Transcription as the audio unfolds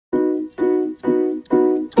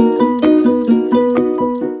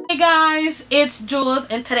guys, it's Julith,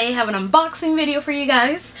 and today I have an unboxing video for you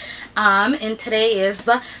guys. And today is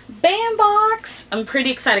the BAM box. I'm pretty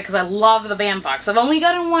excited because I love the BAM box. I've only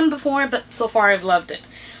gotten one before, but so far I've loved it.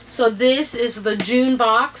 So this is the June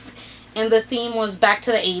box, and the theme was back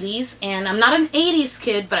to the 80s. And I'm not an 80s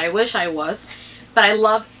kid, but I wish I was. But I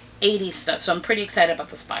love 80s stuff, so I'm pretty excited about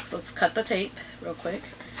this box. Let's cut the tape real quick.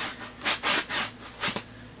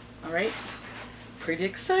 Alright, pretty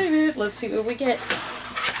excited. Let's see what we get.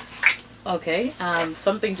 Okay,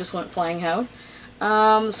 something just went flying out.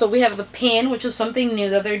 So we have the pin, which is something new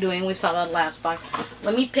that they're doing. We saw that last box.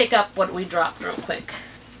 Let me pick up what we dropped real quick.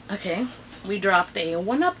 Okay, we dropped a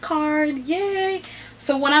 1-Up card. Yay!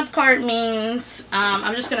 So 1-Up card means,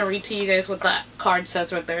 I'm just going to read to you guys what that card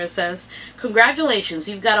says right there. It says, congratulations,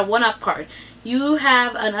 you've got a 1-Up card. You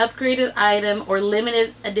have an upgraded item or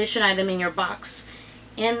limited edition item in your box.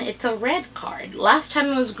 And it's a red card. Last time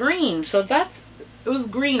it was green, so it was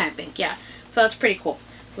green, I think, yeah. So that's pretty cool.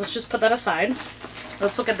 So let's just put that aside.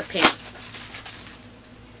 Let's look at the pin.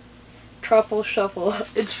 Truffle Shuffle.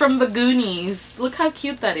 It's from the Goonies. Look how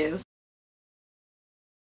cute that is.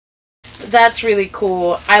 That's really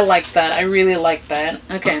cool. I like that. I really like that.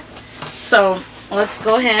 Okay, so let's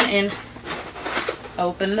go ahead and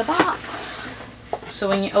open the box. So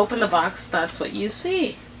when you open the box, that's what you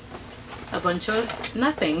see. A bunch of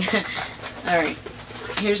nothing. Alright,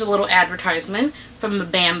 here's a little advertisement from the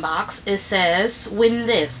BAM box. It says, win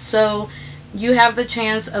this. So you have the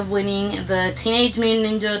chance of winning the Teenage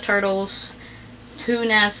Mutant Ninja Turtles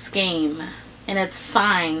Toon-esque game. And it's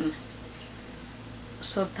signed.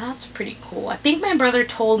 So that's pretty cool. I think my brother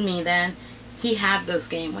told me that he had this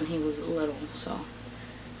game when he was little. So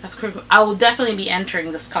that's cool. I will definitely be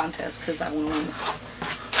entering this contest because I want to win.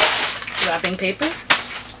 Wrapping paper.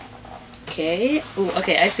 Okay. Ooh,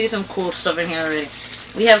 okay, I see some cool stuff in here already.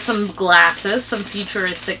 We have some glasses, some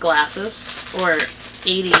futuristic glasses, or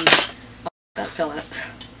 80s. Oh, that fell out.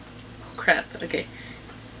 Oh, crap. Okay.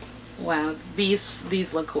 Wow,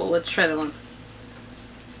 these look cool. Let's try that one.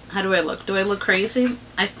 How do I look? Do I look crazy?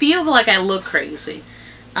 I feel like I look crazy.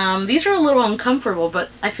 These are a little uncomfortable, but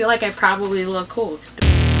I feel like I probably look cool.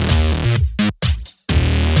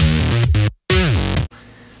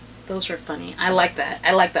 Those are funny. I like that.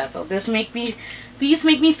 I like that though. These make me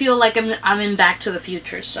feel like I'm in Back to the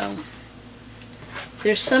Future. So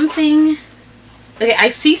there's something. Okay, I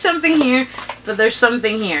see something here, but there's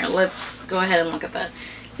something here. Let's go ahead and look at that.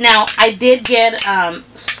 Now I did get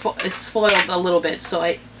spoiled a little bit, so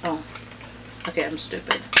oh, okay, I'm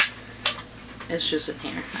stupid. It's just in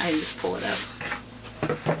here. I can just pull it up.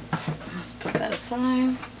 Let's put that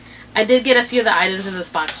aside. I did get a few of the items in this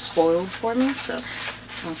box spoiled for me, so.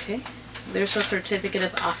 Okay, there's a certificate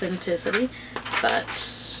of authenticity, but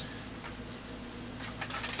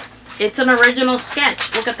it's an original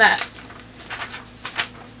sketch. Look at that.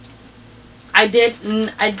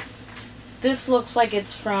 This looks like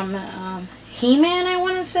it's from He-Man, I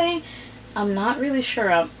want to say. I'm not really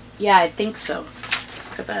sure. Yeah, I think so.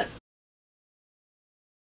 Look at that.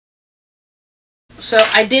 So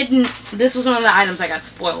this was one of the items I got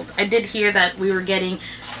spoiled. I did hear that we were getting,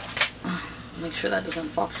 make sure that doesn't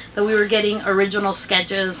fall, that we were getting original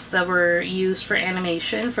sketches that were used for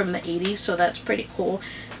animation from the 80s, so that's pretty cool.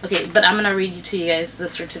 Okay, but I'm going to read to you guys the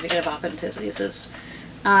certificate of authenticity. It says,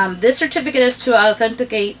 this certificate is to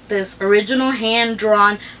authenticate this original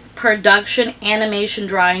hand-drawn production animation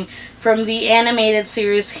drawing from the animated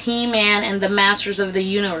series He-Man and the Masters of the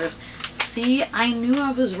Universe. See, I knew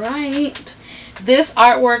I was right. This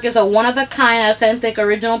artwork is a one-of-a-kind, authentic,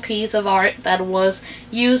 original piece of art that was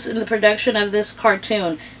used in the production of this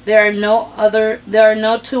cartoon. There are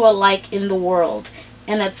no two alike in the world.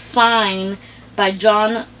 And it's signed by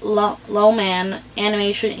John Lohman,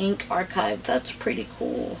 Animation Inc. Archive. That's pretty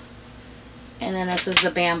cool. And then it says the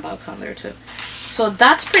BAM box on there too. So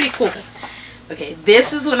that's pretty cool. Okay,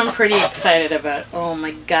 this is what I'm pretty excited about. Oh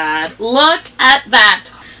my god. Look at that.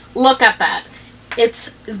 Look at that.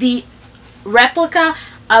 It's the replica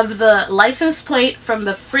of the license plate from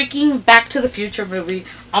the freaking Back to the Future movie.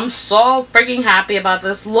 I'm so freaking happy about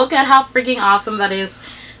this. Look at how freaking awesome that is.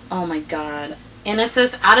 Oh my god. And it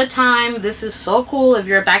says out of time. This is so cool. If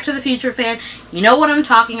you're a Back to the Future fan, you know what I'm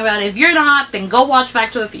talking about. If you're not, then go watch Back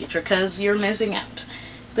to the Future because you're missing out.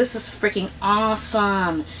 This is freaking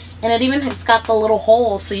awesome. And it even has got the little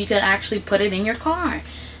hole so you can actually put it in your car.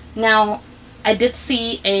 Now, I did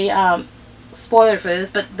see a spoiler for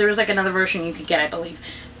this, but there's like another version you could get, I believe.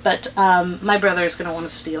 But my brother is gonna want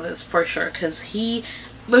to steal this for sure because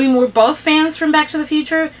we're both fans from Back to the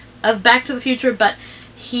Future, but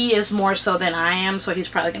he is more so than I am, so he's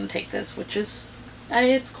probably gonna take this, which is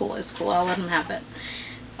it's cool. I'll let him have it.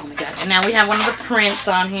 Oh my god. And now we have one of the prints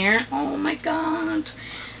on here. Oh my god.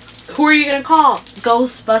 Who are you gonna call?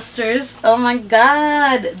 Ghostbusters. Oh my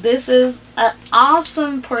god. This is an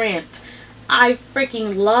awesome print. I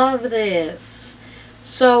freaking love this.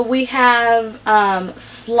 So we have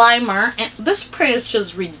Slimer. And this print is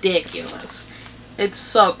just ridiculous. It's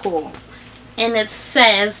so cool. And it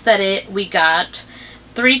says that we got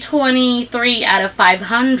 323 out of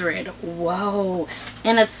 500. Whoa.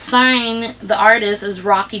 And it's signed, the artist is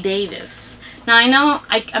Rocky Davis. Now I know,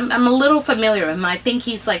 I'm a little familiar with him. I think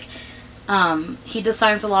he's like, he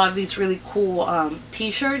designs a lot of these really cool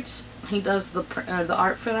t-shirts. He does the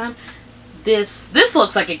art for them. This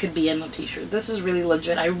looks like it could be in the t-shirt. This is really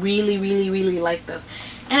legit. I really, really, really like this.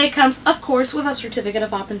 And it comes, of course, with a certificate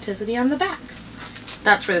of authenticity on the back.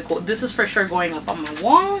 That's really cool. This is for sure going up on my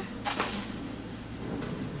wall.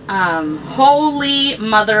 Holy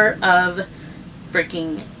mother of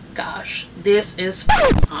freaking gosh. This is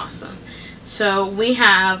awesome. So we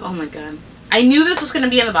have, oh my god. I knew this was going to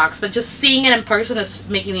be in the box, but just seeing it in person is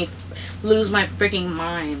making me lose my freaking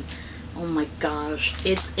mind. Oh my gosh.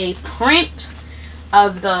 It's a print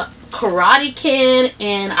of the Karate Kid,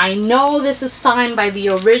 and I know this is signed by the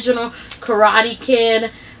original Karate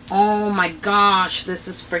Kid. Oh my gosh, this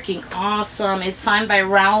is freaking awesome. It's signed by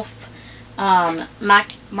Ralph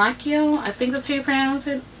Macchio. I think that's how you pronounce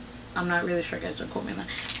it. I'm not really sure, guys, don't quote me on that.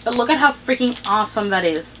 But look at how freaking awesome that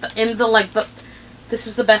is. This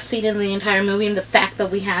is the best scene in the entire movie, and the fact that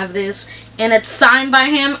we have this and it's signed by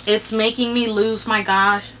him, it's making me lose my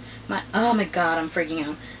gosh. Oh my god, I'm freaking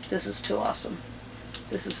out. This is too awesome.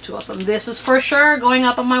 This is too awesome. This is for sure going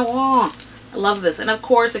up on my wall. I love this. And of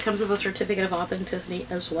course, it comes with a certificate of authenticity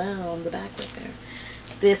as well on the back right there.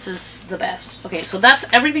 This is the best. Okay, so that's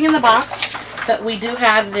everything in the box. But we do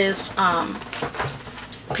have this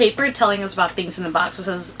paper telling us about things in the box. It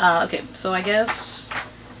says, okay, so I guess,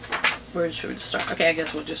 where should we start? Okay, I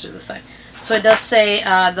guess we'll just do this side. So it does say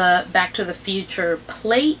the Back to the Future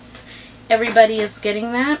plate. Everybody is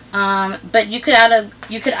getting that. But you could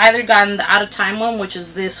either gotten the out of time one, which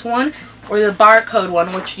is this one, or the barcode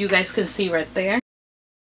one, which you guys can see right there.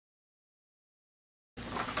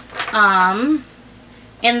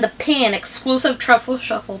 And the pin, exclusive Truffle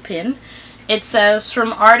Shuffle pin. It says,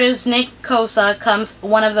 from artist Nick Cosa comes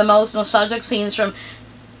one of the most nostalgic scenes from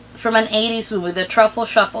an 80s movie, The Truffle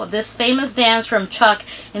Shuffle. This famous dance from Chuck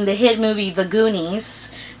in the hit movie The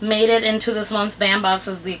Goonies made it into this month's band box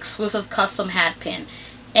as the exclusive custom hat pin.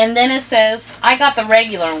 And then it says, I got the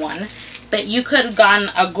regular one, but you could have gotten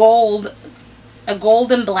a gold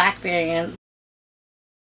and black variant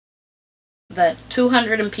that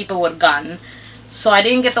 200 people would have gotten. So I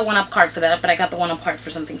didn't get the one-up card for that, but I got the one-up card for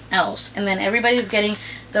something else. And then everybody's getting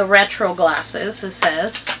the retro glasses. It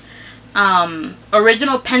says,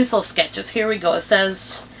 original pencil sketches. Here we go. It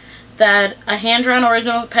says that a hand-drawn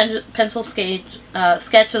original pencil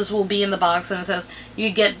sketches will be in the box. And it says you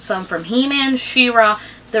get some from He-Man, She-Ra,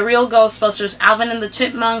 The Real Ghostbusters, Alvin and the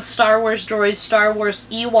Chipmunks, Star Wars Droids, Star Wars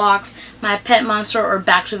Ewoks, My Pet Monster, or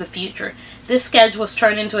Back to the Future. This sketch was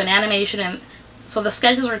turned into an animation, and so the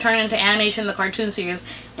sketches were turned into animation in the cartoon series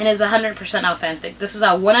and is 100% authentic. This is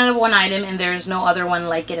a 1 out of 1 item, and there is no other one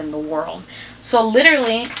like it in the world. So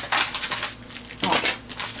literally,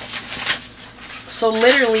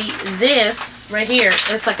 this right here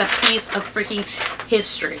is like a piece of freaking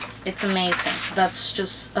history. It's amazing. That's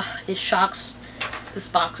just, it shocks. This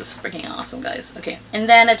box is freaking awesome, guys. Okay, and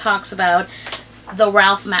then it talks about the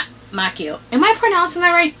Ralph Macchio. Am I pronouncing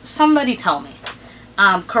that right? Somebody tell me.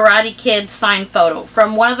 Karate Kid signed photo.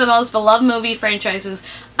 From one of the most beloved movie franchises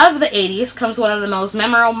of the 80s comes one of the most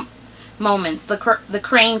memorable moments, the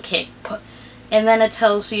crane kick. And then it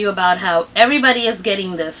tells you about how everybody is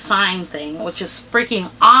getting this sign thing, which is freaking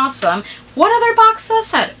awesome. What other box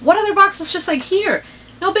says that? What other box is just like, here?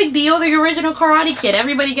 No big deal, the original Karate Kid.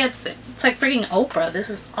 Everybody gets it. It's like freaking Oprah. This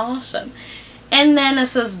is awesome. And then it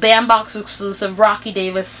says Bandbox exclusive Rocky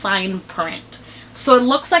Davis sign print. So it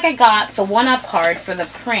looks like I got the one-up card for the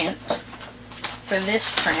print, for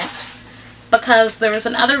this print, because there was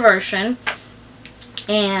another version,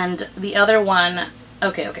 and the other one,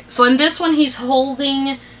 okay. So in this one he's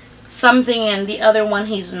holding something, and the other one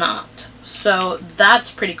he's not. So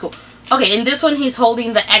that's pretty cool. Okay, in this one he's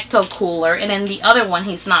holding the Ecto Cooler, and in the other one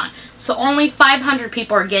he's not. So only 500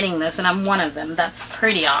 people are getting this, and I'm one of them. That's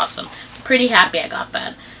pretty awesome. Pretty happy I got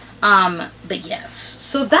that. But yes,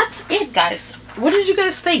 so that's it, guys. What did you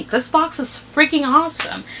guys think? This box is freaking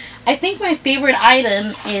awesome. I think my favorite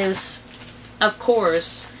item is, of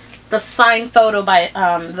course, the signed photo by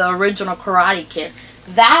the original Karate Kid.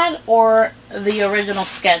 That or the original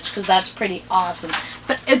sketch, because that's pretty awesome.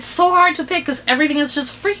 But it's so hard to pick because everything is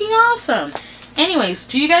just freaking awesome. Anyways,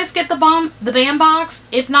 do you guys get the BAM box?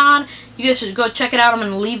 If not, you guys should go check it out. I'm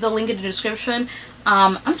going to leave the link in the description.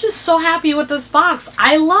 I'm just so happy with this box.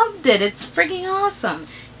 I loved it. It's freaking awesome.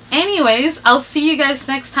 Anyways, I'll see you guys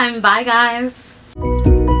next time. Bye, guys.